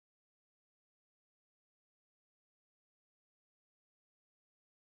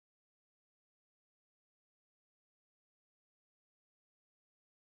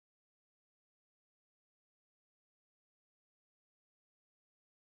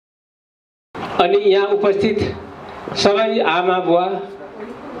अनि यहाँ उपस्थित सबै आमा बुवा,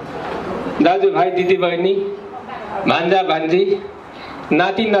 दाजुभाइ, दिदीबहिनी, भान्जा भान्जी,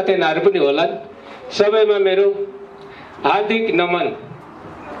 नाति नातिनाहरू पनि होलान्। सबैमा मेरो हार्दिक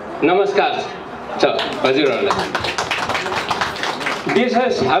नमस्कार छ हजुरहरूलाई।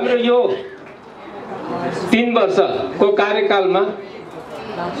 विशेष हाम्रो यो 3 वर्षको कार्यकालमा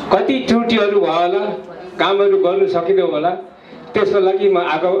कति त्रुटिहरू भयो होला, कामहरू गर्नु सकिँदैन होला, त्यसको लागि म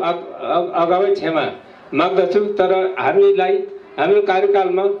अगावै क्षमा माग्दछु। तर हामीलाई हाम्रो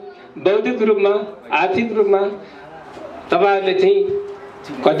कार्यकालमा बौद्धिक रूपमा, आर्थिक रूपमा तपाईहरुले चाहिँ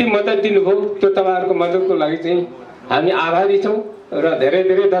कति मद्दत दिनुभयो, त्यो तपाईहरुको मद्दतको लागि चाहिँ हामी आभारी छौं र धेरै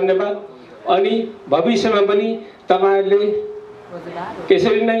धेरै धन्यवाद। अनि भविष्यमा पनि तपाईहरुले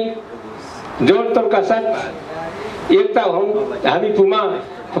यसरी नै जोडतोडका साथ एकता हौं। हामी पुमा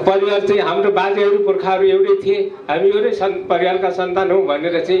परिवार चाहिँ हाम्रो बाजेहरू पुर्खाहरू एउटै थिए, हामी एउटै परिवारका सन्तान हौं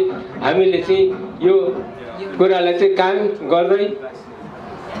भनेर चाहिँ हामीले चाहिँ यो कुरालाई चाहिँ कायम गर्दै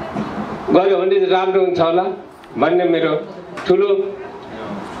गयो भने राम्रो हुन्छ होला भन्ने मेरो ठुलो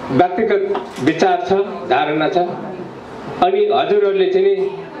व्यक्तिगत विचार छ, धारणा छ। अनि हजुरहरूले चाहिँ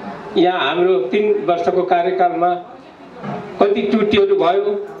यहाँ हाम्रो 3 वर्षको कार्यकालमा कति त्रुटिहरू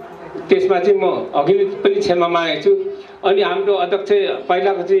भयो त्यसमा चाहिँ म अघि पनि क्षमा मागेको छु। अनि हाम्रो अध्यक्ष,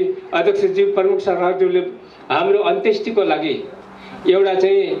 पहिलाको चाहिँ अध्यक्षज्यू प्रमुख सरकारज्यूले हाम्रो अन्त्येष्टिको लागि एउटा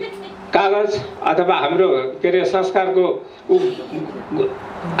चाहिँ कागज अथवा हाम्रो के अरे संस्कारको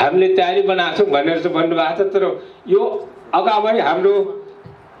हामीले तयारी बनाएको छौँ भनेर चाहिँ भन्नुभएको छ। तर यो अगावै हाम्रो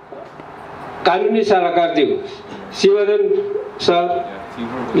कानुनी सल्लाहकारज्यू शिवधन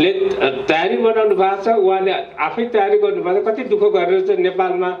सरले तयारी बनाउनु भएको छ। उहाँले आफै तयारी गर्नुभएको छ। कति दुःख गरेर चाहिँ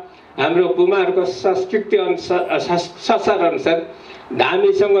नेपालमा हाम्रो पुमाहरूको संस्कृति संस्कार अनुसार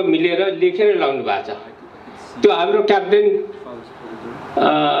धामीसँग मिलेर लेखेर लाउनु भएको छ। त्यो हाम्रो क्याप्टेन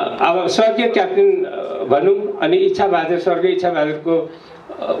अब स्वर्गीय क्याप्टेन भनौँ, अनि इच्छाबहादुर, स्वर्गीय इच्छाबहादुरको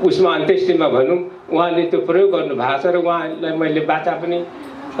उसमा अन्त्येष्टिमा भनौँ, उहाँले त्यो प्रयोग गर्नु भएको छ र उहाँलाई मैले बाचा पनि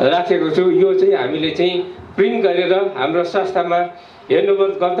राखेको छु। यो चाहिँ हामीले चाहिँ प्रिन्ट गरेर हाम्रो संस्थामा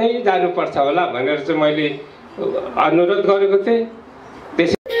हेर्नुभयो गर्दै जानुपर्छ होला भनेर चाहिँ मैले अनुरोध गरेको थिएँ।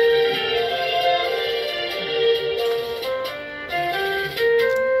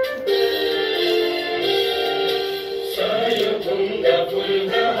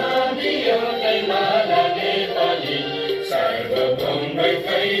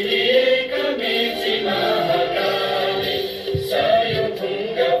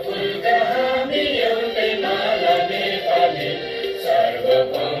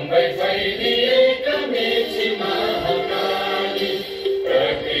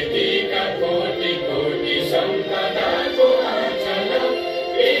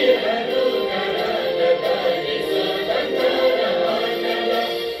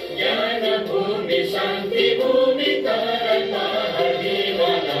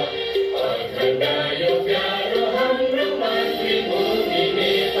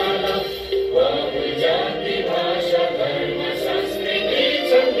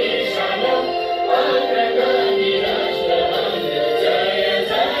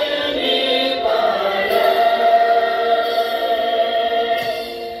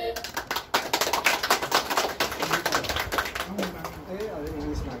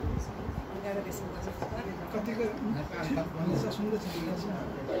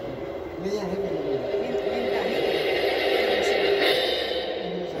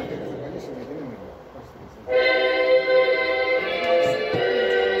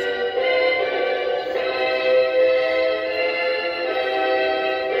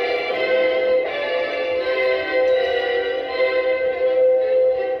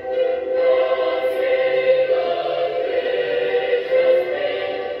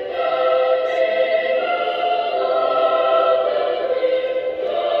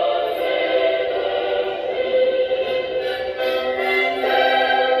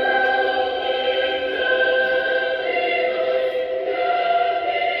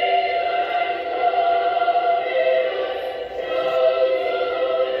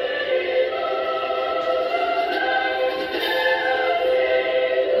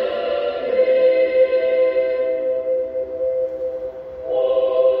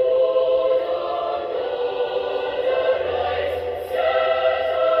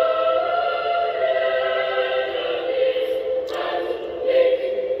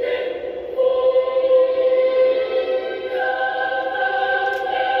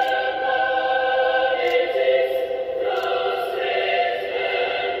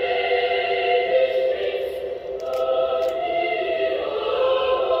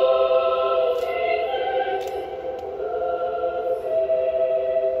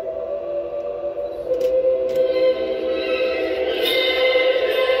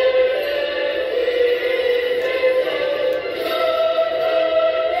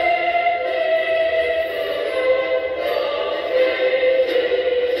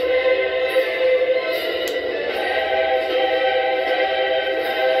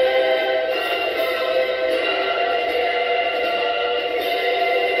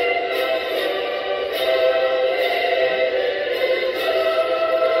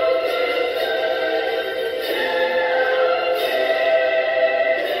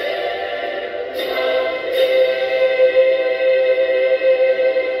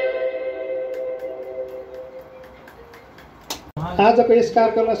 आजको यस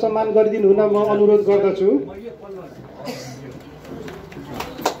कार्यक्रमलाई सम्मान गरिदिनु हुन म अनुरोध गर्दछु।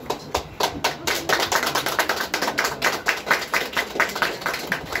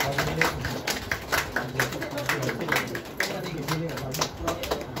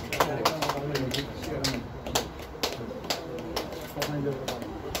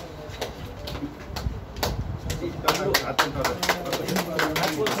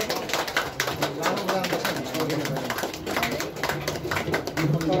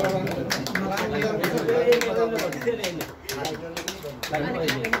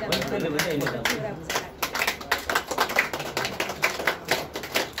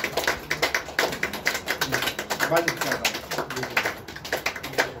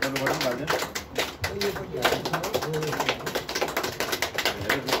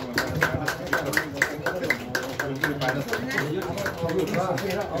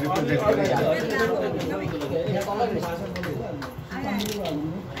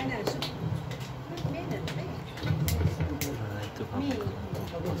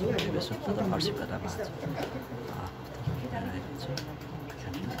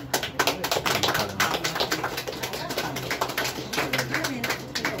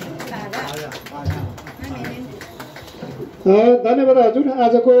 धन्यवाद हजुर।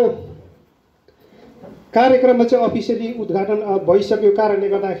 आजको कार्यक्रममा चाहिँ अफिसियली उद्घाटन भइसक्यो कारणले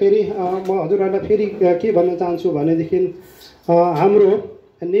गर्दाखेरि म हजुरहरूलाई फेरि के भन्न चाहन्छु भनेदेखि हाम्रो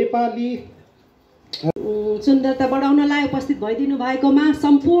नेपाली सुन्दरता बढाउनलाई उपस्थित भइदिनु भएकोमा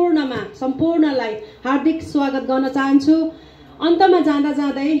सम्पूर्णलाई हार्दिक स्वागत गर्न चाहन्छु। अन्तमा जाँदा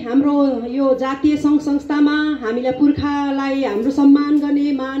जाँदै हाम्रो यो जातीय सङ्घ संस्थामा हामीलाई पुर्खालाई हाम्रो सम्मान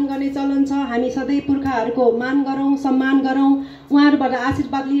गर्ने मान गर्ने चलन छ। हामी सधैँ पुर्खाहरूको मान गरौँ, सम्मान गरौँ, उहाँहरूबाट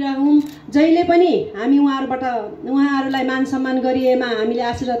आशीर्वाद लिइरहौँ। जहिले पनि हामी उहाँहरूलाई मान सम्मान गरिएमा हामीले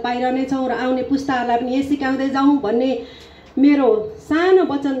आशीर्वाद पाइरहनेछौँ र आउने पुस्ताहरूलाई पनि यही सिकाउँदै जाउँ भन्ने मेरो सानो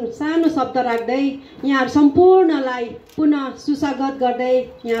वचन, सानो शब्द राख्दै यहाँहरू सम्पूर्णलाई पुनः सुस्वागत गर्दै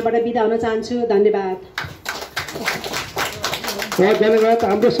यहाँबाट बिदा हुन चाहन्छु। धन्यवाद। धन्यवाद।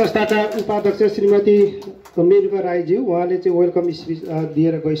 हाम्रो संस्थाका उपाध्यक्ष श्रीमती मेरुका राईज्यू, उहाँले चाहिँ वेलकम स्पिच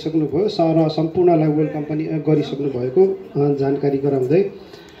दिएर गइसक्नुभयो र सम्पूर्णलाई वेलकम पनि गरिसक्नु भएको जानकारी गराउँदै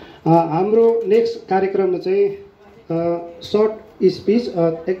हाम्रो नेक्स्ट कार्यक्रममा चाहिँ सर्ट स्पिच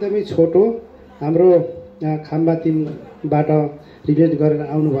एकदमै छोटो हाम्रो खाम्बा टिमबाट रिलेट गरेर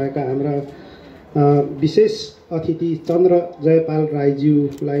आउनुभएका हाम्रा विशेष अतिथि चन्द्र जयपाल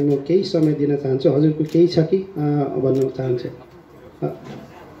राईज्यूलाई म केही समय दिन चाहन्छु। हजुरको केही छ कि भन्न चाहन्छु?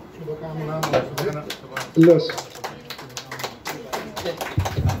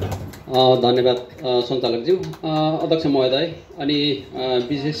 धन्यवाद सञ्चालकज्यू, अध्यक्ष महोदय अनि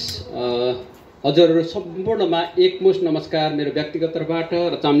विशेष हजुरहरू सम्पूर्णमा एकमुष्ट नमस्कार मेरो व्यक्तिगत तर्फबाट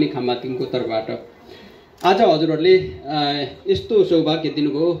र चाम्नी खाम्बा टिमको तर्फबाट। आज हजुरहरूले यस्तो सौभाग्य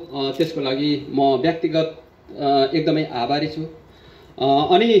दिनुभयो, त्यसको लागि म व्यक्तिगत एकदमै आभारी छु।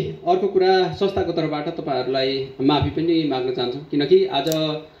 अनि अर्को कुरा संस्थाको तर्फबाट तपाईँहरूलाई माफी पनि माग्न चाहन्छु, किनकि आज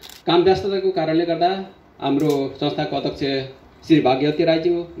काम व्यस्तताको कारणले गर्दा हाम्रो संस्थाको अध्यक्ष श्री भाग्यवती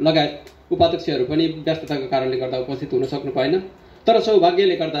राईज्यू लगायत उपाध्यक्षहरू पनि व्यस्तताको कारणले गर्दा उपस्थित हुन सक्नु भएन। तर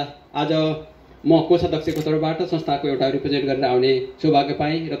सौभाग्यले गर्दा आज म कोषाध्यक्षको तर्फबाट संस्थाको एउटा रिप्रेजेन्ट गरेर आउने सौभाग्य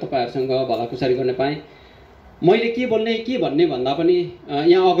पाएँ र तपाईँहरूसँग भलाकुसारी गर्न पाएँ। मैले के भन्ने भन्दा पनि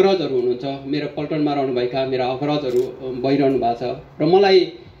यहाँ अग्रजहरू हुनुहुन्छ, मेरो पल्टनमा रहनुभएका मेरा अग्रजहरू भइरहनु भएको छ र मलाई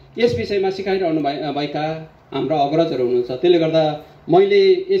यस विषयमा सिकाइरहनु भएका हाम्रा अग्रजहरू हुनुहुन्छ। त्यसले गर्दा मैले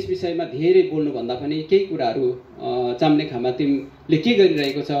यस विषयमा धेरै बोल्नुभन्दा पनि केही कुराहरू चाम्ने खाम्बा टिमले के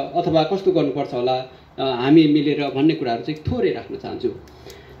गरिरहेको छ अथवा कस्तो गर्नुपर्छ होला हामी मिलेर भन्ने कुराहरू चाहिँ थोरै राख्न चाहन्छु।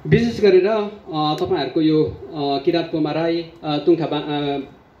 विशेष गरेर तपाईँहरूको यो किरात पुमा राई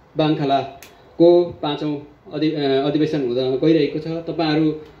तुङ्खाबाङखालाको 5औं अधिवेशन हुँदा गइरहेको छ। तपाईँहरू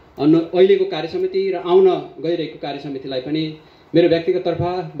अहिलेको कार्यसमिति र आउन गइरहेको कार्यसमितिलाई पनि मेरो व्यक्तिगत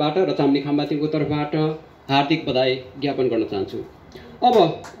तर्फबाट र चाम्ने खाम्बा टिमको तर्फबाट हार्दिक बधाई ज्ञापन गर्न चाहन्छु। अब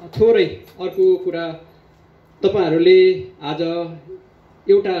थोरै अर्को कुरा, तपाईँहरूले आज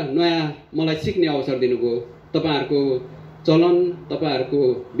एउटा नयाँ मलाई सिक्ने अवसर दिनुभयो। तपाईँहरूको चलन, तपाईँहरूको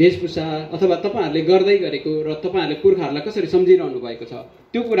वेशभूषा अथवा तपाईँहरूले गर्दै गरेको र तपाईँहरूले पुर्खाहरूलाई कसरी सम्झिरहनु भएको छ,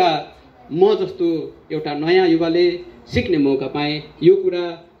 त्यो कुरा म जस्तो एउटा नयाँ युवाले सिक्ने मौका पाएँ। यो कुरा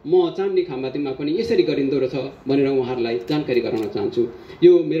म चाम्ने खाम्बा टिममा पनि यसरी गरिँदो रहेछ भनेर उहाँहरूलाई जानकारी गराउन चाहन्छु।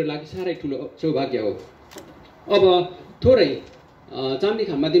 यो मेरो लागि साह्रै ठुलो सौभाग्य हो। अब थोरै चाम्ने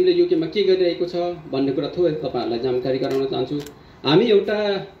खाम्बा टिमले युकेमा के गरिरहेको छ भन्ने कुरा थोरै तपाईँहरूलाई जानकारी गराउन चाहन्छु। हामी एउटा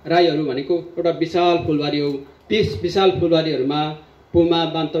राईहरू भनेको एउटा विशाल फुलबारी हो। त्यस विशाल फुलबारीहरूमा पुमा,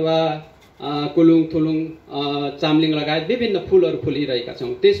 बान्तवा, कुलुङ, थुलुङ, चाम्लिङ लगायत विभिन्न फुलहरू फुलिरहेका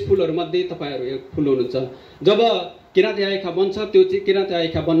छौँ। त्यस फुलहरूमध्ये तपाईँहरू एक फुल हुनुहुन्छ। जब किराँती आएखा बन्छ, त्यो चाहिँ किराँती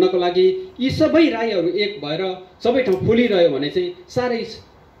आएखा बन्नको लागि यी सबै राईहरू एक भएर सबै ठाउँ फुलिरह्यो भने चाहिँ साह्रै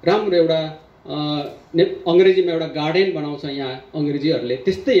राम्रो एउटा अङ्ग्रेजीमा एउटा गार्डन बनाउँछ यहाँ अङ्ग्रेजीहरूले,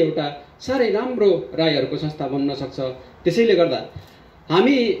 त्यस्तै एउटा साह्रै राम्रो राईहरूको संस्था बन्न सक्छ। त्यसैले गर्दा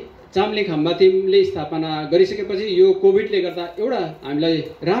हामी चाम्लिङ खम्बातिमले स्थापना गरिसकेपछि यो कोभिडले गर्दा एउटा हामीलाई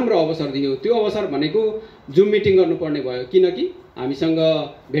राम्रो अवसर दियो। त्यो अवसर भनेको जुम मिटिङ गर्नुपर्ने भयो, किनकि हामीसँग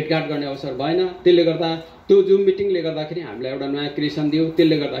भेटघाट गर्ने अवसर भएन। त्यसले गर्दा त्यो जुम मिटिङले गर्दाखेरि हामीलाई एउटा नयाँ क्रिएसन दियो।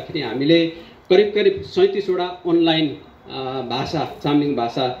 त्यसले गर्दाखेरि हामीले करिब 37वटा अनलाइन भाषा, चाम्लिङ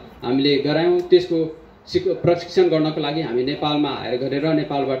भाषा हामीले गरायौँ। त्यसको प्रशिक्षण गर्नको लागि हामी नेपालमा हायर गरेर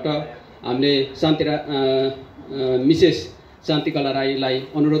नेपालबाट हामीले मिसेस शान्तिकला राईलाई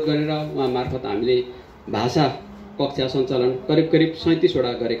अनुरोध गरेर उहाँ मार्फत हामीले भाषा कक्षा सञ्चालन करिब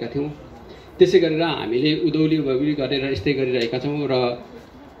 37वटा गरेका थियौँ। त्यसै गरेर हामीले उधौली उभौली गरेर यस्तै गरिरहेका छौँ। र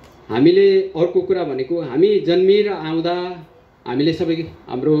हामीले अर्को कुरा भनेको हामी जन्मिएर आउँदा हामीले सबै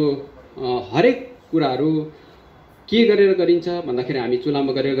हाम्रो हरेक कुराहरू के गरेर गरिन्छ भन्दाखेरि हामी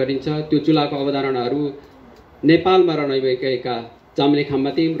चुलामा गरेर गरिन्छ। त्यो चुलाको अवधारणाहरू नेपालमा रहनुभएका चाम्लिङ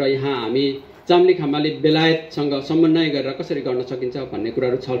खम्बातिम र यहाँ हामी चाम्लिङ खम्बाले बेलायतसँग समन्वय गरेर कसरी गर्न सकिन्छ भन्ने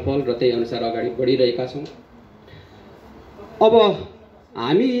कुराहरू छलफल र त्यही अनुसार अगाडि बढिरहेका छौँ। अब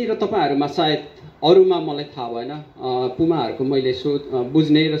हामी र तपाईँहरूमा सायद अरूमा मलाई थाहा भएन, पुमाहरूको मैले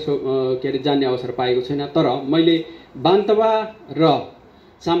बुझ्ने र के अरे जान्ने अवसर पाएको छैन। तर मैले बान्तवा र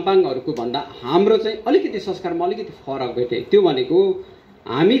साम्पाङहरूको भन्दा हाम्रो चाहिँ अलिकति संस्कारमा अलिकति फरक भेटेँ। त्यो भनेको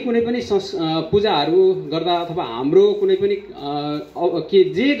हामी कुनै पनि पूजाहरू गर्दा अथवा हाम्रो कुनै पनि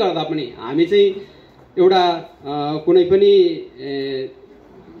जे गर्दा पनि हामी चाहिँ एउटा कुनै पनि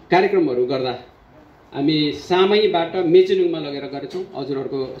कार्यक्रमहरू गर्दा हामी सामैबाट मेचुनुङमा लगेर गरेछौँ।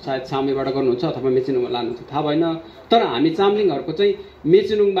 हजुरहरूको सायद सामैबाट गर्नुहुन्छ अथवा मेचुनुङमा लानुहुन्छ थाहा भएन। तर हामी चाम्लिङहरूको चाहिँ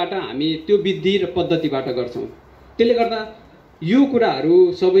मेचुनुङबाट हामी त्यो विधि र पद्धतिबाट गर्छौँ। त्यसले गर्दा यो कुराहरू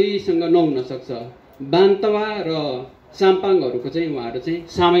सबैसँग नहुन सक्छ। बान्तवा र साम्पाङहरूको चाहिँ उहाँहरू चाहिँ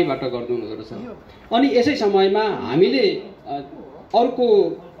सामैबाट गर्नु हुँदो रहेछ। अनि यसै समयमा हामीले अर्को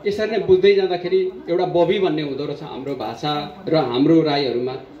यसरी नै बुझ्दै जाँदाखेरि एउटा बबी भन्ने हुँदो रहेछ हाम्रो भाषा र हाम्रो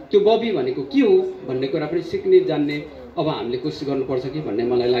राईहरूमा। त्यो बबी भनेको के हो भन्ने कुरा पनि सिक्ने जान्ने अब हामीले कोसिस गर्नुपर्छ कि भन्ने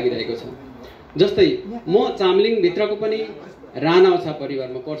मलाई लागिरहेको छ। जस्तै म चाम्लिङभित्रको पनि राणा ओछा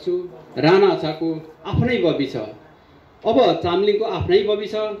परिवारमा पर्छु। राणा ओछाको आफ्नै बबी छ। अब चाम्लिङको आफ्नै बबी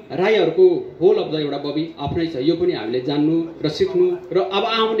छ, राईहरूको होल अफ द एउटा बबी आफ्नै छ। यो पनि हामीले जान्नु र सिक्नु र अब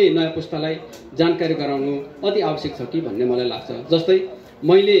आउने नयाँ पुस्तालाई जानकारी गराउनु अति आवश्यक छ कि भन्ने मलाई लाग्छ। जस्तै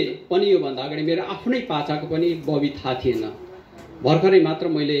मैले पनि योभन्दा अगाडि मेरो आफ्नै पाछाको पनि बबी थाहा थिएन। भर्खरै मात्र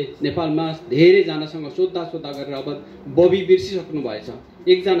मैले नेपालमा धेरैजनासँग सोद्धा गरेर अब बबी बिर्सिसक्नु भएछ।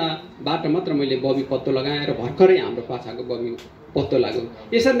 एकजनाबाट मात्र मैले बबी पत्तो लगाएँ र भर्खरै हाम्रो पाछाको बबी पत्तो लाग्यो।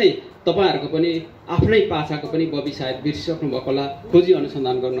 यसरी नै तपाईँहरूको पनि आफ्नै पाछाको पनि बबी सायद बिर्सिसक्नु भएको होला। खोजी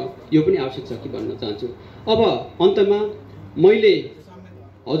अनुसन्धान गर्न यो पनि आवश्यक छ कि भन्न चाहन्छु। अब अन्तमा मैले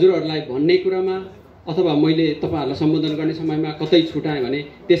हजुरहरूलाई भन्ने कुरामा अथवा मैले तपाईँहरूलाई सम्बोधन गर्ने समयमा कतै छुटाएँ भने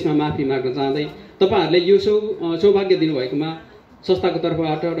त्यसमा माफी माग्न चाहँदै तपाईँहरूले यो सौभाग्य दिनुभएकोमा संस्थाको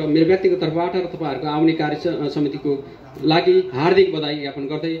तर्फबाट र मेरो व्यक्तिगत तर्फबाट र तपाईँहरूको आउने कार्य समितिको लागि हार्दिक बधाई ज्ञापन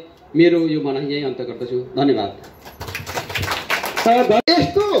गर्दै मेरो यो भनाइ यही अन्त्य गर्दछु। धन्यवाद।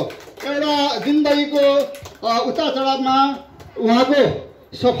 यस्तो एउटा जिन्दगीको उतार चढावमा उहाँको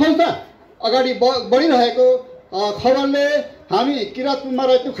सफलता अगाडि बढिरहेको खबरले हामी किरात पुमा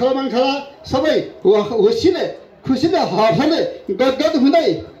राई तुक्खबाङखाल सबै खुसीले हर्षले गदगद हुँदै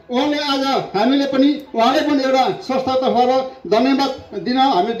उहाँले आज हामीले पनि उहाँले पनि एउटा संस्थातर्फबाट धन्यवाद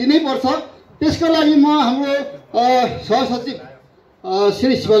हामीले दिनै पर्छ। त्यसको लागि म हाम्रो सहसचिव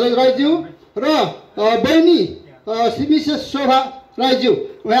श्री शिवजय राईज्यू र बहिनी श्री मिसेस शोभा राईज्यू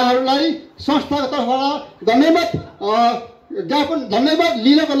उहाँहरूलाई संस्थाको तर्फबाट धन्यवाद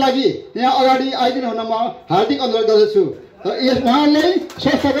लिनको लागि यहाँ अगाडि आइदिनु हुन म हार्दिक अनुरोध गर्दछु। उहाँलाई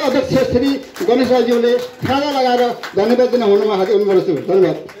संस्थाका अध्यक्ष श्री गणेश राईज्यूले खाजा लगाएर धन्यवाद दिन हुनुमा हार्दिक अनुरोध गर्दछु।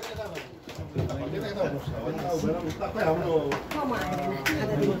 धन्यवाद।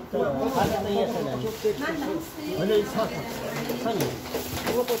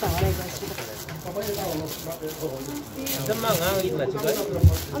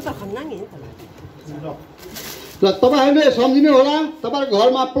 र तपाईँहरूले सम्झिनु होला, तपाईँहरूको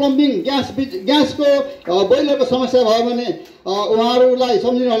घरमा प्लम्बिङ ग्यासको बोइलरको समस्या भयो भने उहाँहरूलाई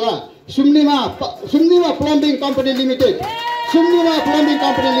सम्झिनु होला। सुम्निमा प्लम्बिङ कम्पनी लिमिटेड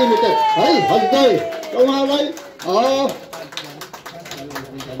है हजुर उहाँहरूलाई।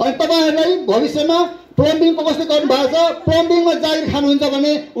 अनि तपाईँहरूलाई भविष्यमा प्लम्बिङको कस्तो गर्नुभएको छ, प्लम्बिङमा जागिर खानुहुन्छ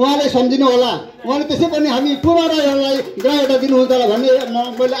भने उहाँले सम्झिनु होला। उहाँले त्यसै पनि हामी पुमा राईहरूलाई ग्राहकता दिनुहुन्छ होला भन्ने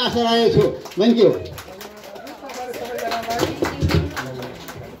मैले आशा राखेको छु। Thank you.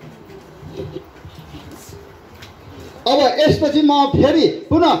 अब यसपछि म फेरि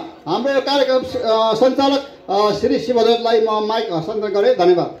पुनः हाम्रो कार्यक्रम सञ्चालक श्री शिवदत्तलाई म माइक हस्तान्तरण गरेँ।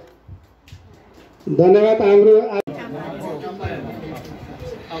 धन्यवाद। धन्यवाद। हाम्रो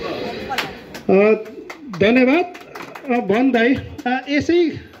धन्यवाद भन्दै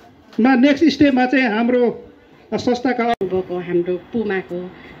यसैमा नेक्स्ट स्टेपमा चाहिँ हाम्रो संस्थाका भएको हाम्रो पुमाको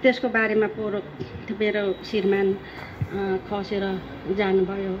त्यसको बारेमा मेरो श्रीमान खसेर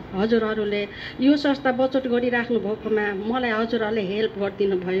जानुभयो। हजुरहरूले यो संस्था बचत गरिराख्नु भएकोमा मलाई हजुरहरूले हेल्प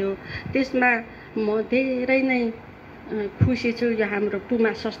गरिदिनु भयो, त्यसमा म धेरै नै खुसी छु। यो हाम्रो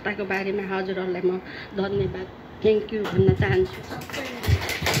पुमा संस्थाको बारेमा हजुरहरूलाई म धन्यवाद थ्याङ्क यू भन्न चाहन्छु।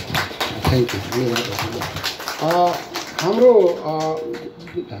 Thank you. हाम्रो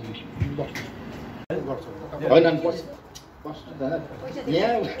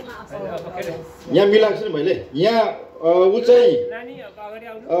यहाँ मिलाएको छु नि मैले। यहाँ ऊ चाहिँ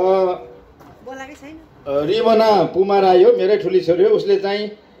रिमना पुमा राई हो, मेरै ठुली छोरी हो। उसले चाहिँ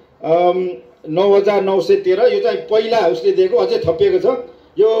 9,913 यो चाहिँ पहिला उसले दिएको, अझै थपिएको छ।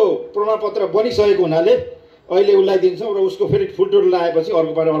 यो प्रमाणपत्र बनिसकेको हुनाले अहिले उसलाई दिन्छौँ र उसको फेरि फुलटोल लगाएपछि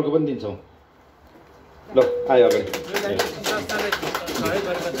अर्को पारे अर्को पनि दिन्छौँ। ल आयो अगाडि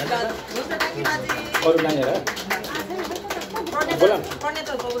अरू नानीहरू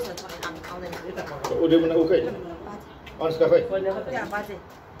उकै अनुष्का खै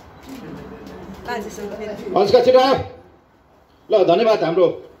अनुष्का छिटो आयो। ल धन्यवाद हाम्रो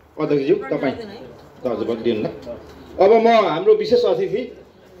अध्यक्षज्यू, तपाईँ हजुर दिनु न। अब म हाम्रो विशेष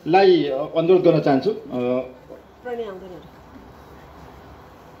अतिथिलाई अनुरोध गर्न चाहन्छु।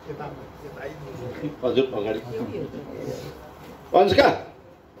 हजुर अगाडि अनुष्का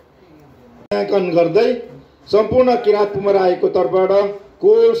मूल्याङ्कन गर्दै सम्पूर्ण किरात पुमा राईको तर्फबाट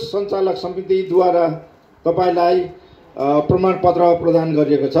कोर्स सञ्चालक समितिद्वारा तपाईँलाई प्रमाणपत्र प्रदान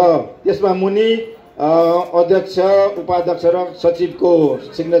गरिएको छ। त्यसमा मुनि अध्यक्ष, उपाध्यक्ष र सचिवको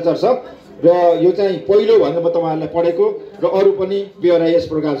सिग्नेचर छ र यो चाहिँ पहिलो भनेर म तपाईँहरूलाई पढेको र अरू पनि ब्यौरा यस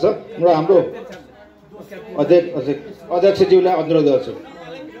प्रकार छ। र हाम्रो अध्यक्षज्यूलाई अनुरोध गर्छु।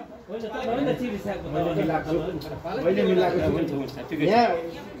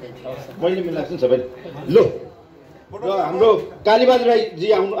 मैले मिलाएको छु सबै। ल र हाम्रो कालीबाज राईजी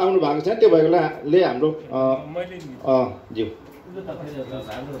आउनु भएको छ, त्यो भएकोले हाम्रो ज्यू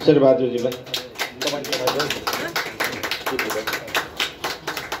शेरबहादुरजीलाई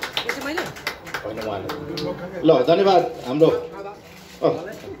ल धन्यवाद हाम्रो।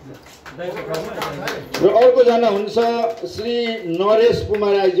 र अर्कोजना हुनुहुन्छ श्री नरेश पुमा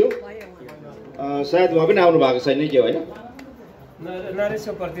राईज्यू, सायद उहाँ पनि आउनु भएको छैन के होइन?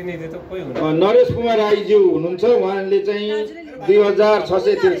 नरेश पुमा राईज्यू हुनुहुन्छ, उहाँले चाहिँ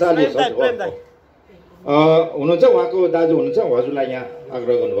 2643 हुनुहुन्छ। उहाँको दाजु हुनुहुन्छ, हजुरलाई यहाँ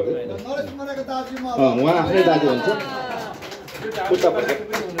आग्रह गर्नुभएको। उहाँ आफ्नै दाजु हुन्छ।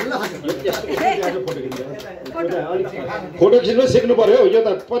 फोटो खिच्नु सिक्नु पर्यो, यो त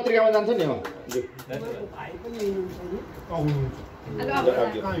पत्रिकामा जान्छ नि।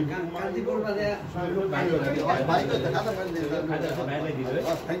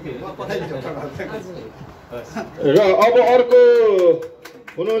 र अब अर्को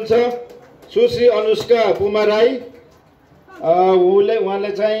हुनुहुन्छ सुश्री अनुष्का पुमा राई।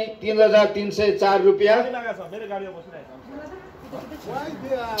 उहाँले चाहिँ 3,304 रुपियाँ।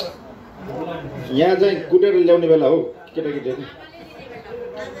 यहाँ चाहिँ कुटेर ल्याउने बेला हो केटाकेटीहरू।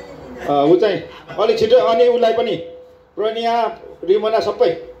 ऊ चाहिँ अलिक छिटो। अनि उसलाई पनि प्रणिया, रिमना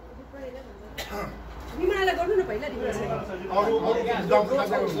सबै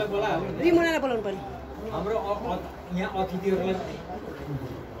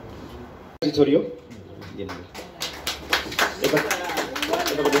छोरी हो।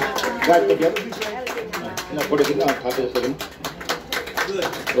 फोटो खिच्न थाहा जस्तो पनि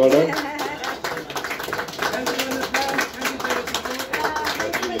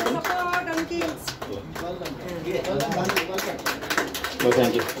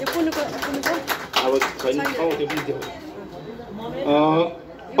थ्याङ्क यू।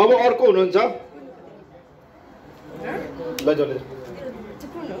 अब अर्को हुनुहुन्छ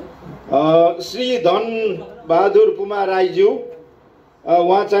श्री धन बहादुर पुमा राईज्यू।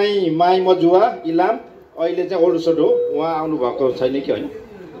 उहाँ चाहिँ माई मजुवा इलाम, अहिले चाहिँ ओल्ड सोड हो। उहाँ आउनुभएको छैन कि होइन?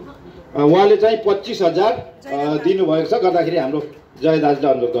 उहाँले चाहिँ 25,000 दिनुभएको छ। गर्दाखेरि हाम्रो जय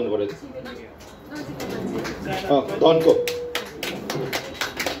दाजुलाई अनुरोध गर्नु पऱ्यो धनको।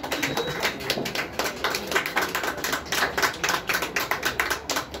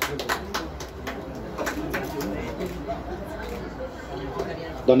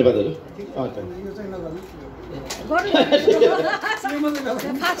 धन्यवाद हजुर। र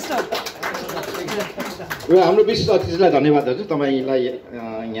हाम्रो विशेष अतिथिलाई धन्यवाद गर्छु, तपाईँलाई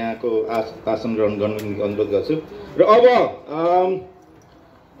यहाँको आसन ग्रहण गर्नु अनुरोध गर्छु। र अब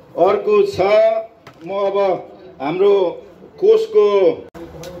अर्को छ, म अब हाम्रो कोषको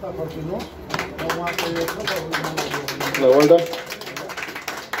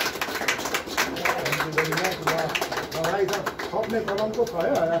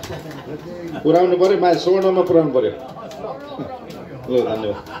पुऱ्याउनु पर्यो, मा स्वर्णमा पुऱ्याउनु पर्यो। ल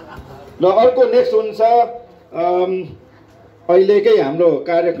धन्यवाद। र अर्को नेक्स्ट हुन्छ अहिलेकै हाम्रो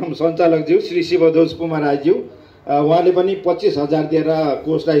कार्यक्रम सञ्चालकज्यू श्री शिवध्वज पुमा राईज्यू, उहाँले पनि 25,000 दिएर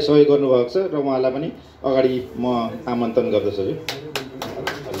कोषलाई सहयोग गर्नुभएको छ र उहाँलाई पनि अगाडि म आमन्त्रण गर्दछु।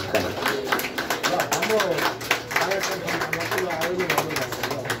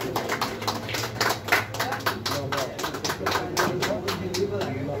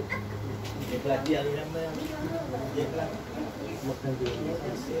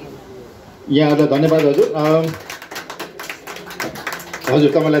 यहाँहरूलाई धन्यवाद हजुर। हजुर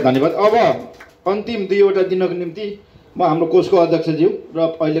तपाईँलाई धन्यवाद। अब अन्तिम 2वटा दिनको निम्ति म हाम्रो कोषको अध्यक्षज्यू र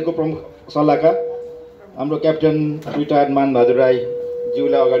अहिलेको प्रमुख सल्लाहकार हाम्रो क्याप्टेन रिटायर्ड मानबहादुर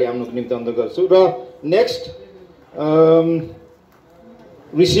राईज्यूलाई अगाडि आउनुको निम्ति अनुरोध गर्छु। र नेक्स्ट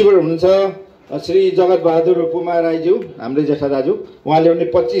रिसिभर हुनुहुन्छ श्री जगतबहादुर पुमा राईज्यू, हाम्रै जेठा दाजु, उहाँले पनि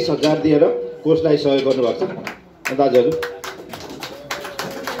 25,000 दिएर कोषलाई सहयोग गर्नुभएको छ। दाजुहरू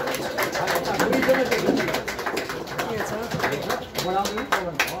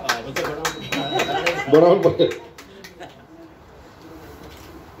बढाउनु पर्यो।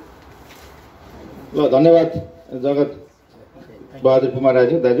 ल धन्यवाद जगत बहादुर पुमा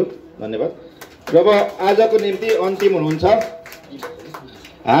राईज्यू दाजु, धन्यवाद। र अब आजको निम्ति अन्तिम हुनुहुन्छ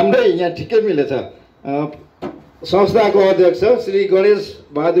हाम्रै यहाँ ठिकै मिलेछ संस्थाको अध्यक्ष श्री गणेश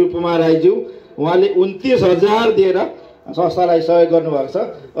बहादुर पुमा राईज्यू, उहाँले 29,000 दिएर संस्थालाई सहयोग गर्नुभएको छ।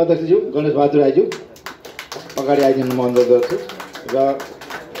 अध्यक्षज्यू गणेश बहादुर राईज्यू अगाडि आइदिनु म अनुरोध गर्छु। र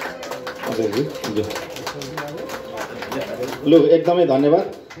अध्यक्षज्यू लु एकदमै धन्यवाद।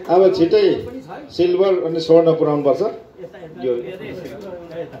 अब छिटै सिल्भर अनि स्वर्ण पुऱ्याउनु पर्छ यो।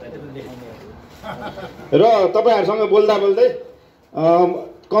 र तपाईँहरूसँग बोल्दा बोल्दै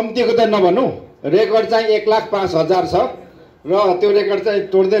कम्तीको त नभनौँ, रेकर्ड चाहिँ 1,05,000 छ र त्यो रेकर्ड चाहिँ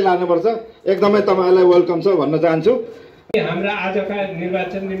तोड्दै लानुपर्छ। एकदमै तपाईँहरूलाई वेलकम छ भन्न चाहन्छु। हाम्रा आजका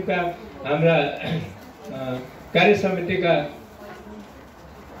निर्वाचन दिनका हाम्रा कार्य समितिका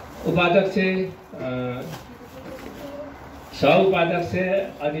उपाध्यक्ष, सह-उपाध्यक्ष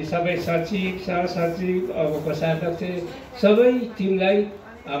अनि सबै सचिव, सहसचिव, अब कोषाध्यक्ष सबै टिमलाई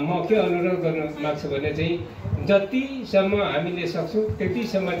म के अनुरोध गर्न माग्छु भने चाहिँ जतिसम्म हामीले सक्छौँ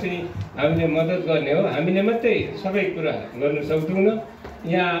त्यतिसम्म चाहिँ हामीले मद्दत गर्ने हो। हामीले मात्रै सबै कुरा गर्नु सक्दैनौँ।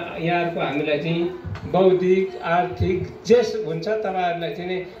 यहाँहरूको हामीलाई चाहिँ बौद्धिक, आर्थिक जे हुन्छ तपाईँहरूलाई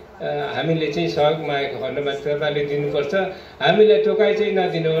चाहिँ हामीले चाहिँ सहयोग मागेको खण्डमा तपाईँले दिनुपर्छ। हामीलाई टोकाइ चाहिँ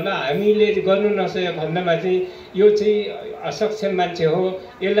नदिनु होला। हामीले गर्नु नसकेको खण्डमा चाहिँ यो चाहिँ असक्षम मान्छे हो,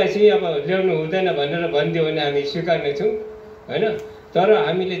 यसलाई चाहिँ अब ल्याउनु हुँदैन भनेर भनिदियो भने हामी स्वीकार्नेछौँ होइन। तर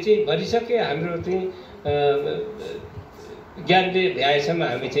हामीले चाहिँ भरिसके हाम्रो चाहिँ ज्ञानले भ्याएसम्म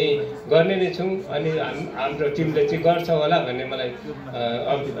हामी चाहिँ गर्ने नै छौँ। अनि हाम्रो टिमले चाहिँ गर्छ होला भन्ने मलाई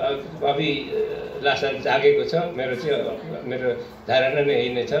अभिलाषा जागेको छ। मेरो धारणा नै यही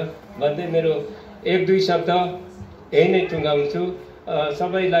नै छ भन्दै मेरो 1-2 शब्द यही नै टुङ्गाउँछु।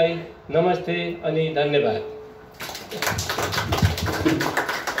 सबैलाई नमस्ते अनि धन्यवाद।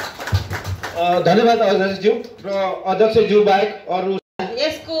 धन्यवाद अध्यक्षज्यू र अध्यक्षज्यू बाहेक अरू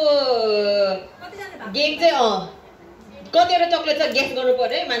यसको गेम चाहिँ कतिवटा चक्लेट छ गेस गर्नु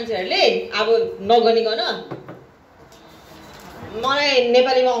पर्यो है मान्छेहरूले। अब नगनिकन मलाई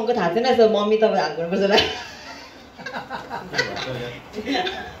नेपालीमा अङ्क थाहा छैन, यसो मम्मी तपाईँ हात गर्नुपर्छ होला।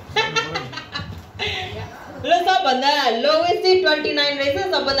 ल सबभन्दा लोवेस्ट चाहिँ 29 रहेछ,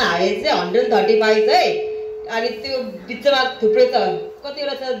 सबभन्दा हाइएस्ट चाहिँ 135 है। अनि त्यो बिचमा थुप्रै छ,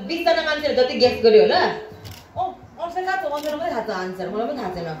 कतिवटा छ 20 जना मान्छेले जति गेस गर्यो होला। अरूसँग थाहा छ, अरूसँग पनि थाहा छ आन्सर, मलाई पनि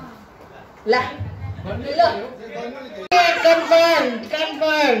थाहा छैन। ल कन्फर्म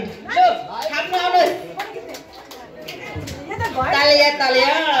ल खानु आउनुहोस्। तालिया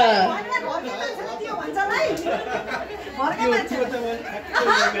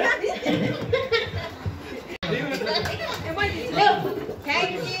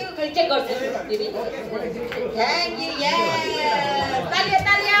थ्याङ्क यू। चेक गर्छु दिदी। Thank you.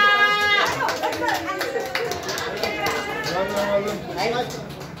 तालिया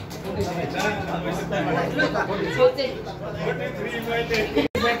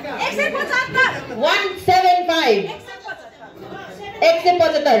 $175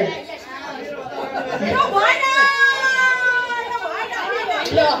 175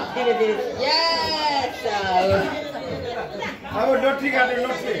 ल दिने दिने यस अब लोट्री काट्यो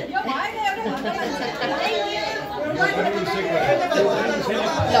lottery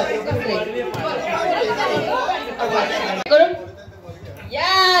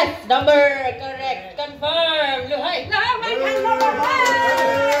Yes, number correct, confirm. Lu hai.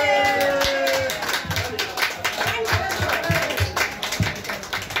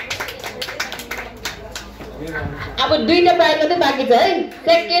 अब दुईटा प्राइज मात्रै बाँकी छ है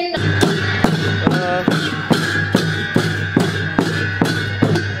second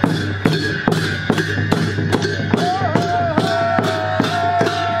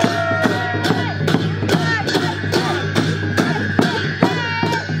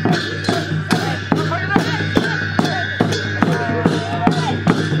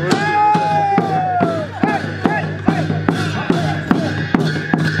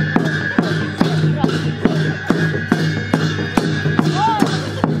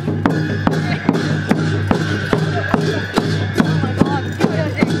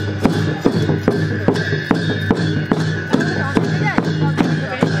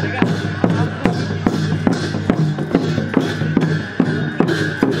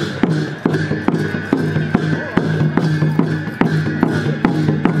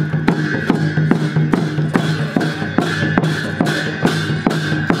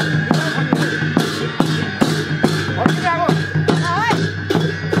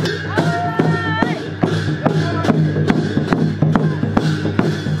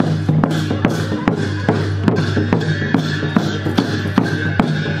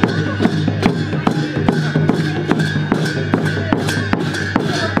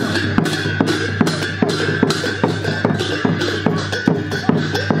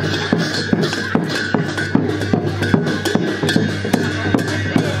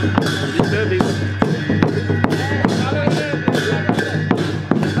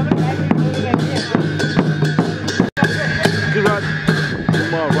Kirat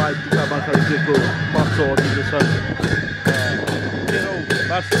Puma Rai Tupkhabangkhal को पाँचौँ अधिवेशन तेह्रौँ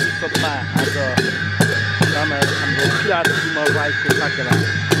वार्षिक उत्सवमा आज हाम्रो किरात पुमा राईको साकेला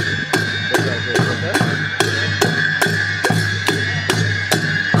भइरहेको छ।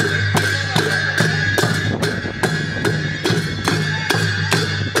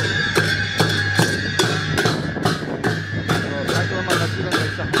 साकेलामा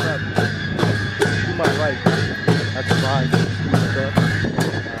नचिरहँदैछ हाम्रा पुमा राई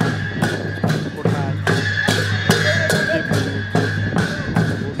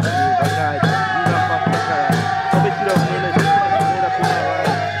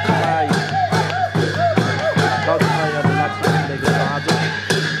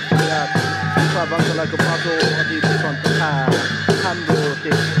Bangkalaको पाँचौँ अधिवेशन तथा हाम्रो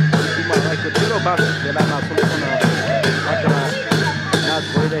पुमा राईको तेह्रौँ वार्षिक भेलामा सम्पूर्ण साकेला नाच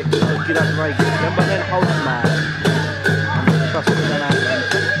भइरहेको छ। किरात राई एम्बुलेन्स हाउसमा सबैजना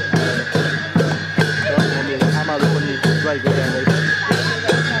मेरो आमाहरू पनि ट्राई गरिरहेको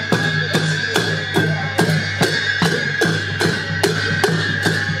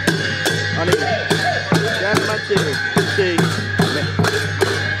अनि त्यहाँ मान्छे चाहिँ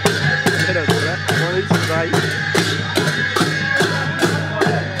right.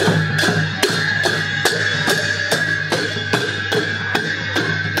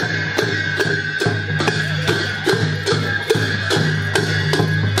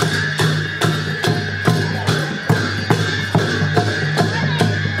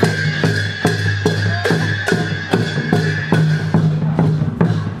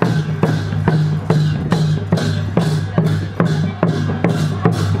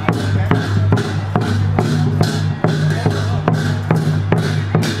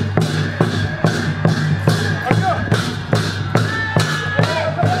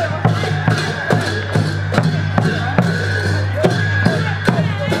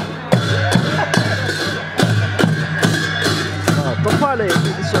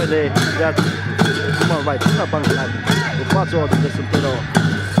 Kirat Puma Rai Tupkhabangkhal पाँचौँ अधिवेशन तेह्रौँ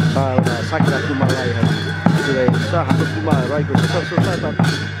साकेला पुमा राईहरू भइरहेको छ। हाम्रो पुमा राईको संस्था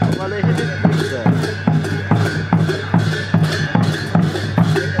उहाँले हेरिनुहुन्छ।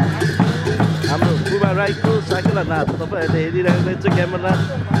 हाम्रो पुमा राईको साकेला नाच तपाईँहरूले हेरिरहेको छ क्यामेरा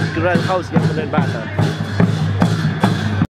किरात हाउस क्यामेराबाट।